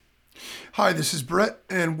Hi, this is Brett,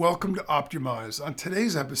 and welcome to Optimize. On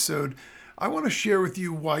today's episode, I want to share with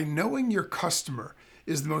you why knowing your customer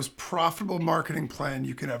is the most profitable marketing plan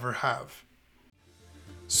you can ever have.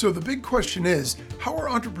 So, the big question is, how are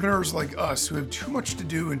entrepreneurs like us who have too much to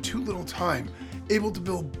do and too little time able to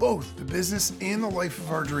build both the business and the life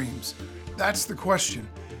of our dreams? That's the question.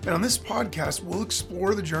 And on this podcast, we'll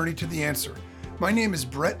explore the journey to the answer. My name is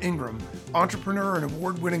Brett Ingram, entrepreneur and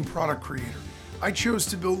award-winning product creator. I chose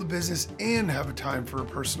to build a business and have a time for a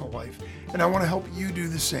personal life, and I want to help you do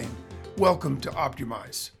the same. Welcome to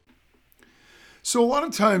Optimize. So a lot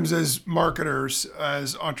of times as marketers,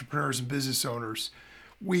 as entrepreneurs and business owners,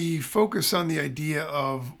 we focus on the idea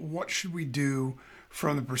of what should we do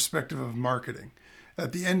from the perspective of marketing.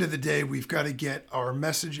 At the end of the day, we've got to get our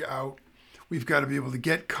message out. We've got to be able to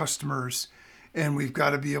get customers, and we've got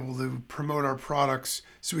to be able to promote our products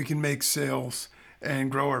so we can make sales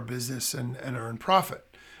and grow our business and earn profit.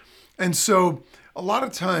 And so a lot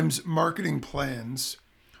of times marketing plans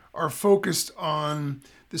are focused on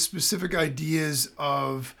the specific ideas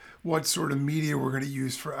of what sort of media we're going to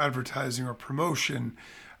use for advertising or promotion,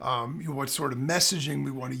 what sort of messaging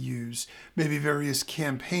we want to use, maybe various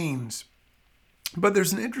campaigns. But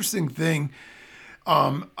there's an interesting thing.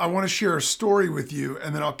 I want to share a story with you,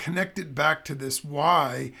 and then I'll connect it back to this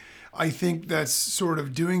why I think that's sort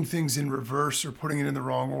of doing things in reverse or putting it in the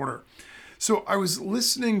wrong order. So I was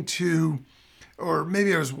listening to, or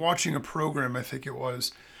maybe I was watching a program, I think it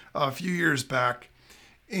was, a few years back,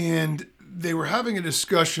 and they were having a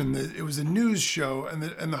discussion. It was a news show, and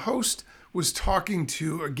the host was talking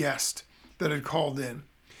to a guest that had called in.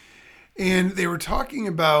 And they were talking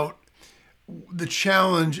about the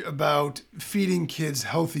challenge about feeding kids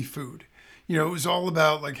healthy food. You know, it was all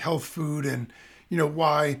about like health food and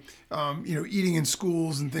why, eating in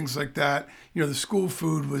schools and things like that. The school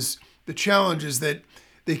food was, the challenge is that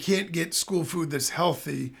they can't get school food that's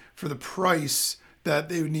healthy for the price that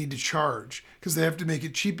they would need to charge because they have to make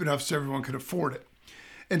it cheap enough so everyone could afford it.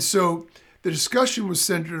 And so the discussion was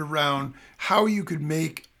centered around how you could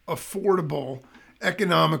make affordable,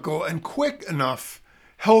 economical, and quick enough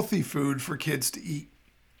healthy food for kids to eat.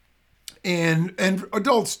 And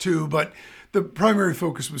adults too, but the primary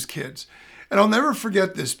focus was kids. And I'll never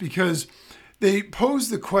forget this because they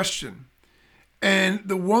posed the question, and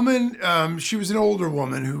the woman, she was an older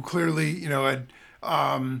woman who clearly, had,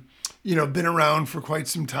 been around for quite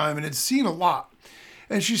some time and had seen a lot.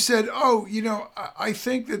 And she said, I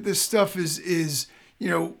think that this stuff is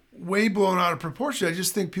way blown out of proportion. I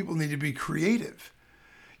just think people need to be creative.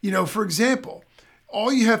 For example,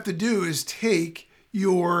 all you have to do is take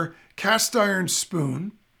your cast iron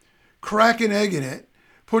spoon, crack an egg in it,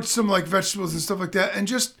 put some like vegetables and stuff like that, and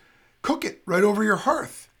just cook it right over your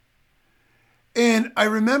hearth. And I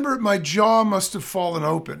remember my jaw must have fallen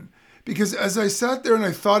open because as I sat there and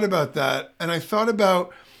I thought about that, and I thought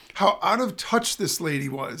about how out of touch this lady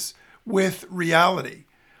was with reality.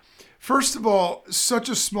 First of all, such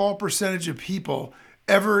a small percentage of people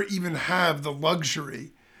ever even have the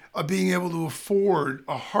luxury of being able to afford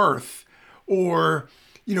a hearth or,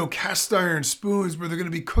 cast iron spoons where they're going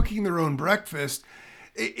to be cooking their own breakfast.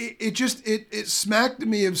 It smacked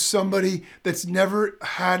me of somebody that's never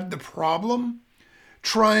had the problem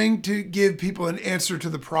trying to give people an answer to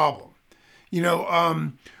the problem. I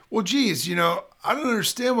don't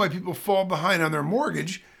understand why people fall behind on their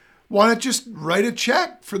mortgage. Why not just write a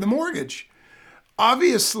check for the mortgage?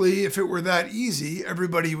 Obviously, if it were that easy,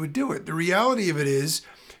 everybody would do it. The reality of it is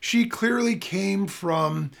she clearly came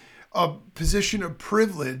from a position of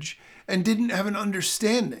privilege and didn't have an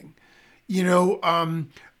understanding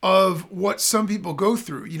of what some people go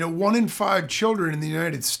through. 1 in 5 children in the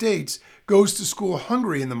United States goes to school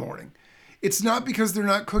hungry in the morning. It's not because they're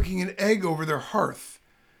not cooking an egg over their hearth.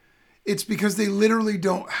 It's because they literally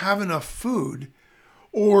don't have enough food,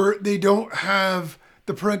 or they don't have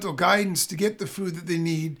the parental guidance to get the food that they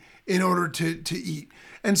need in order to eat.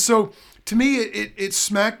 And so to me, it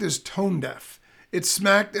smacked as tone deaf. It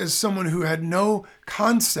smacked as someone who had no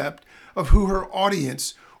concept of who her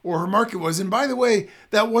audience or her market was. And by the way,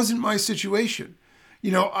 that wasn't my situation.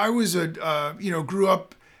 I was grew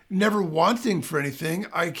up never wanting for anything.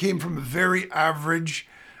 I came from a very average,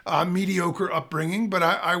 mediocre upbringing, but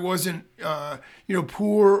I wasn't,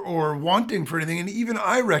 poor or wanting for anything. And even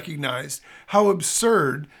I recognized how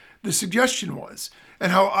absurd the suggestion was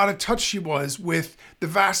and how out of touch she was with the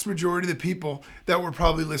vast majority of the people that were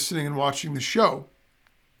probably listening and watching the show.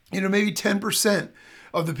 Maybe 10%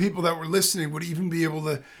 of the people that were listening would even be able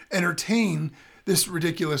to entertain this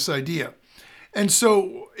ridiculous idea. And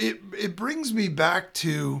so it brings me back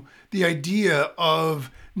to the idea of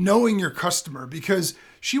knowing your customer, because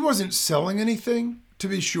She wasn't selling anything, to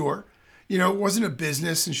be sure. You know, it wasn't a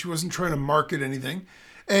business and she wasn't trying to market anything.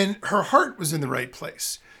 And her heart was in the right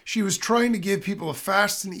place. She was trying to give people a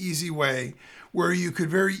fast and easy way where you could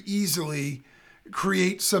very easily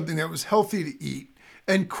create something that was healthy to eat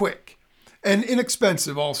and quick and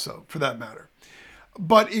inexpensive also, for that matter.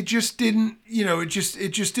 But it just didn't, it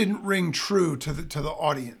just didn't ring true to the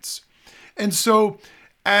audience. And so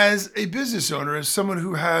as a business owner, as someone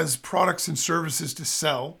who has products and services to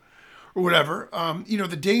sell or whatever,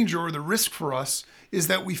 the danger or the risk for us is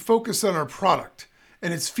that we focus on our product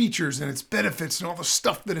and its features and its benefits and all the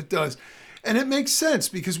stuff that it does. And it makes sense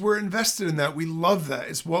because we're invested in that. We love that.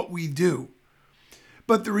 It's what we do.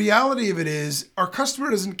 But the reality of it is our customer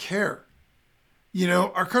doesn't care.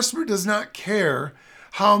 Our customer does not care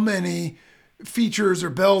how many features or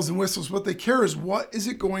bells and whistles. What they care is, what is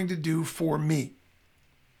it going to do for me?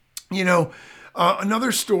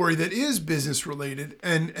 Another story that is business related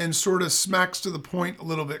and sort of smacks to the point a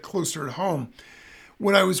little bit closer at home.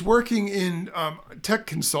 When I was working in tech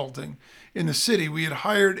consulting in the city, we had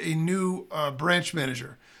hired a new branch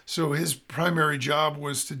manager. So his primary job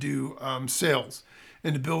was to do sales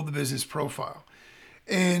and to build the business profile.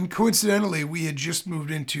 And coincidentally, we had just moved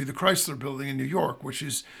into the Chrysler Building in New York, which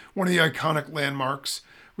is one of the iconic landmarks.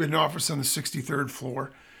 We had an office on the 63rd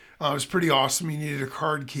floor. It was pretty awesome. You needed a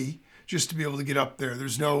card key just to be able to get up there.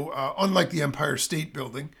 There's no, unlike the Empire State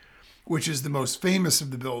Building, which is the most famous of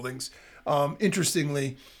the buildings.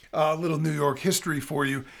 Interestingly, a little New York history for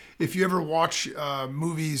you. If you ever watch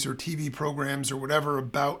movies or TV programs or whatever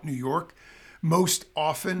about New York, most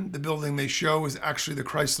often the building they show is actually the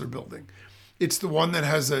Chrysler Building. It's the one that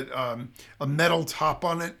has a metal top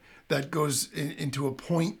on it that goes into a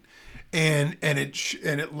point and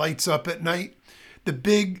it lights up at night. The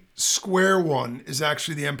big square one is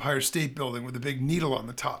actually the Empire State Building with a big needle on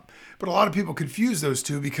the top. But a lot of people confuse those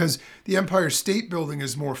two because the Empire State Building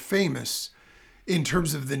is more famous in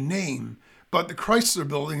terms of the name, but the Chrysler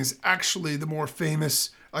Building is actually the more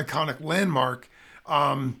famous, iconic landmark.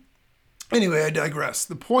 Anyway, I digress.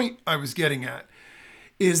 The point I was getting at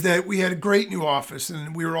is that we had a great new office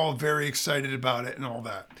and we were all very excited about it and all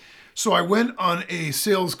that. So I went on a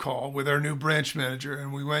sales call with our new branch manager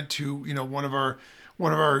and we went to,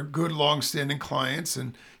 one of our good long-standing clients,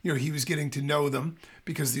 and he was getting to know them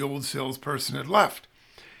because the old salesperson had left.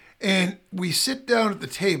 And we sit down at the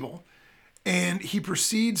table and he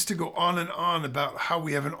proceeds to go on and on about how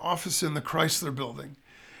we have an office in the Chrysler Building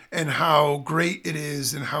and how great it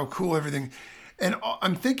is and how cool everything. And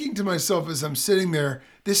I'm thinking to myself as I'm sitting there,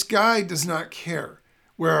 this guy does not care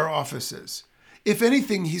where our office is. If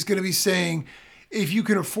anything, he's going to be saying, if you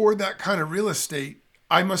can afford that kind of real estate,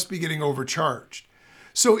 I must be getting overcharged.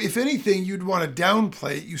 So if anything, you'd want to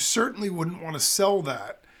downplay it. You certainly wouldn't want to sell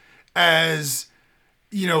that as,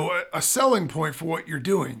 a selling point for what you're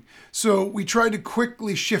doing. So we tried to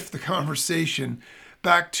quickly shift the conversation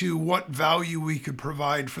back to what value we could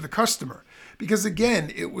provide for the customer. Because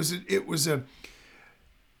again, it wasn't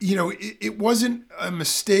a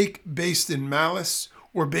mistake based in malice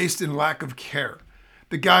or based in lack of care.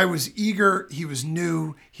 The guy was eager, he was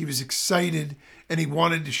new, he was excited, and he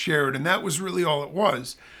wanted to share it. And that was really all it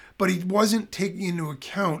was. But he wasn't taking into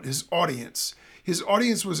account his audience. His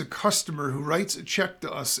audience was a customer who writes a check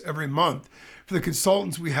to us every month for the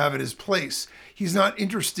consultants we have at his place. He's not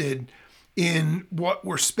interested in what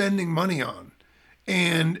we're spending money on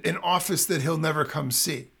and an office that he'll never come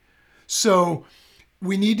see. So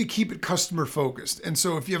we need to keep it customer focused. And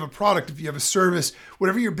so if you have a product, if you have a service,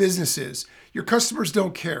 whatever your business is, your customers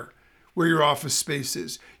don't care where your office space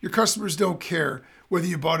is. Your customers don't care whether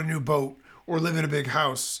you bought a new boat or live in a big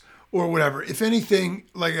house or whatever. If anything,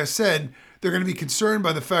 like I said, they're going to be concerned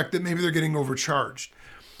by the fact that maybe they're getting overcharged.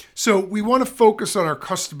 So we want to focus on our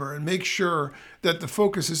customer and make sure that the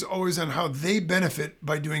focus is always on how they benefit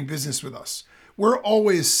by doing business with us. We're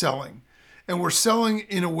always selling, and we're selling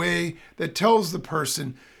in a way that tells the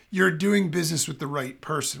person you're doing business with the right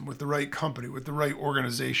person, with the right company, with the right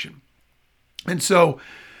organization. And so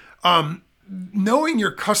knowing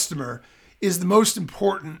your customer is the most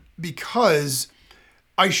important, because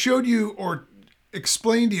I showed you or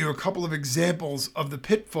explained to you a couple of examples of the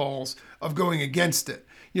pitfalls of going against it.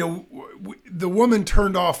 The woman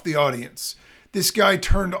turned off the audience. This guy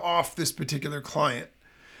turned off this particular client.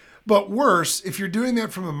 But worse, if you're doing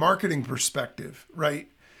that from a marketing perspective, right?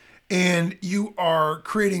 And you are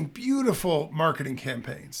creating beautiful marketing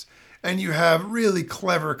campaigns, and you have really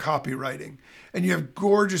clever copywriting, and you have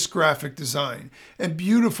gorgeous graphic design and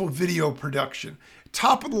beautiful video production,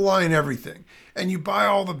 top of the line everything, and you buy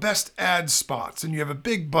all the best ad spots, and you have a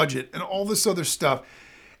big budget and all this other stuff,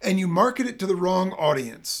 and you market it to the wrong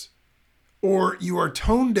audience, or you are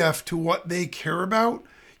tone deaf to what they care about,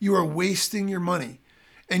 you are wasting your money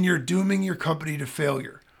and you're dooming your company to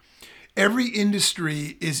failure. Every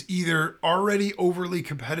industry is either already overly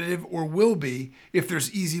competitive or will be if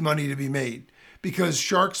there's easy money to be made, because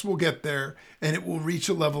sharks will get there and it will reach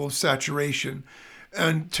a level of saturation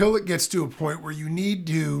until it gets to a point where you need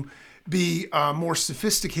to be more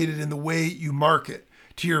sophisticated in the way you market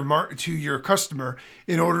to your customer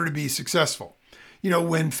in order to be successful.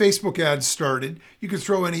 When Facebook ads started, you could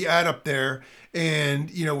throw any ad up there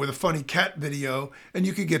and, with a funny cat video, and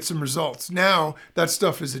you could get some results. Now, that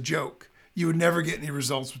stuff is a joke. You would never get any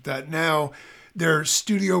results with that. Now, they're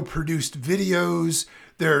studio-produced videos,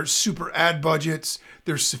 they're super ad budgets,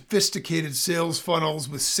 they're sophisticated sales funnels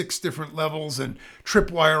with 6 different levels and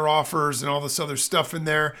tripwire offers and all this other stuff in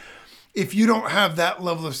there. If you don't have that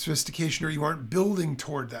level of sophistication, or you aren't building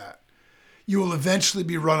toward that, you will eventually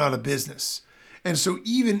be run out of business. And so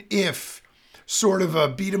even if sort of a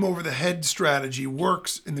beat them over the head strategy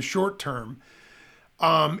works in the short term,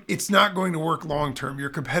 it's not going to work long term. Your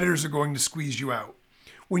competitors are going to squeeze you out.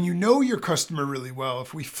 When you know your customer really well,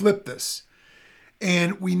 if we flip this,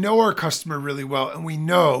 and we know our customer really well, and we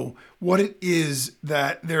know what it is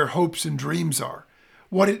that their hopes and dreams are,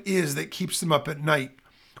 what it is that keeps them up at night,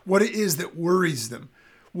 what it is that worries them,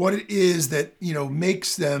 what it is that,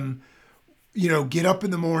 makes them, get up in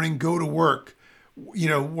the morning, go to work,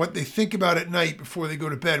 what they think about at night before they go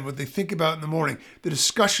to bed, what they think about in the morning, the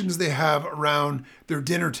discussions they have around their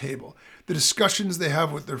dinner table, the discussions they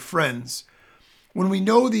have with their friends. When we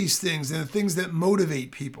know these things and the things that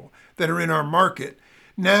motivate people that are in our market,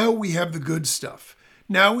 now we have the good stuff.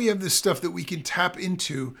 Now we have the stuff that we can tap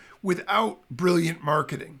into without brilliant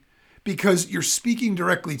marketing, because you're speaking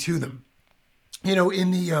directly to them.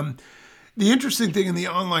 The interesting thing in the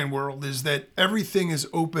online world is that everything is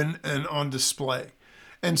open and on display.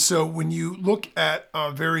 And so when you look at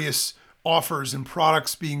various offers and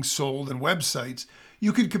products being sold and websites,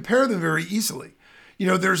 you can compare them very easily.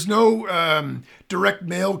 There's no direct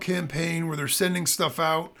mail campaign where they're sending stuff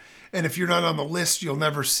out, and if you're not on the list, you'll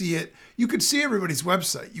never see it. You could see everybody's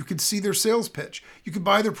website. You could see their sales pitch. You could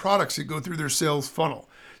buy their products and go through their sales funnel.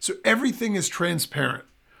 So everything is transparent,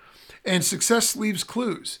 and success leaves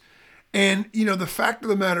clues. And, the fact of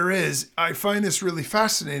the matter is, I find this really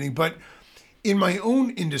fascinating, but in my own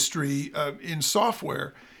industry, in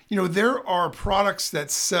software, there are products that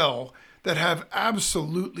sell that have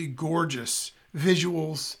absolutely gorgeous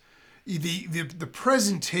visuals. The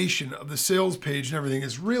presentation of the sales page and everything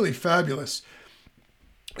is really fabulous.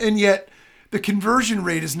 And yet the conversion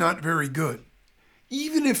rate is not very good,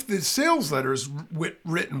 even if the sales letter is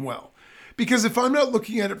written well. Because if I'm not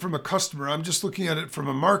looking at it from a customer, I'm just looking at it from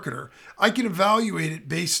a marketer, I can evaluate it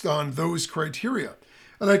based on those criteria.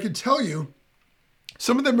 And I can tell you,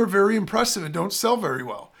 some of them are very impressive and don't sell very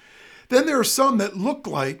well. Then there are some that look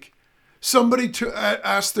like somebody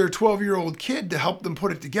asked their 12-year-old kid to help them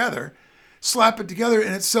put it together, slap it together,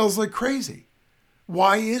 and it sells like crazy.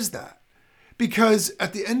 Why is that? Because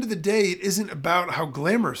at the end of the day, it isn't about how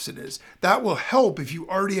glamorous it is. That will help if you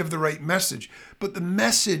already have the right message. But the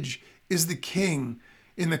message is the king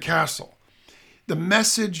in the castle. The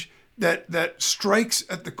message that strikes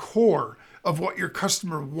at the core of what your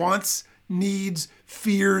customer wants, needs,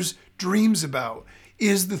 fears, dreams about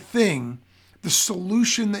is the thing. The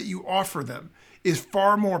solution that you offer them is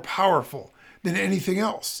far more powerful than anything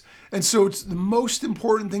else. And so it's the most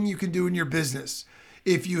important thing you can do in your business.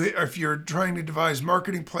 If you're trying to devise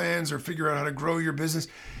marketing plans or figure out how to grow your business,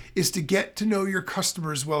 is to get to know your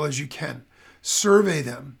customer as well as you can. Survey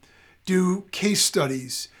them. Do case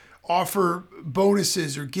studies, offer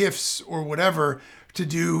bonuses or gifts or whatever to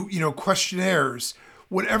do, questionnaires,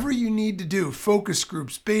 whatever you need to do, focus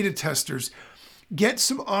groups, beta testers, get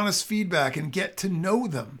some honest feedback and get to know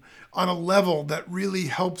them on a level that really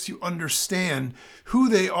helps you understand who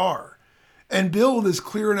they are, and build as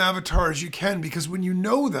clear an avatar as you can, because when you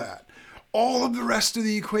know that, all of the rest of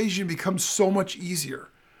the equation becomes so much easier.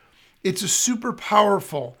 It's a super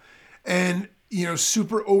powerful and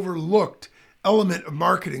super overlooked element of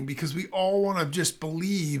marketing, because we all want to just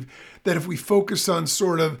believe that if we focus on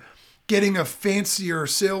sort of getting a fancier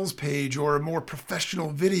sales page or a more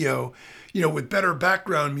professional video, with better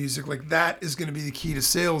background music, like that is going to be the key to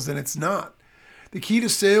sales, and it's not. The key to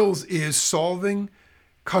sales is solving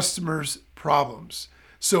customers' problems.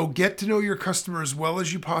 So get to know your customer as well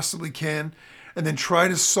as you possibly can, and then try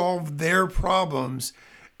to solve their problems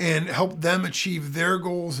and help them achieve their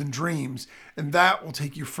goals and dreams. And that will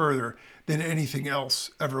take you further than anything else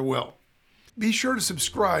ever will. Be sure to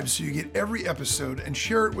subscribe so you get every episode and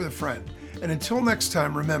share it with a friend. And until next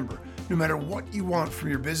time, remember, no matter what you want from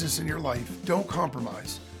your business and your life, don't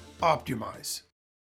compromise, optimize.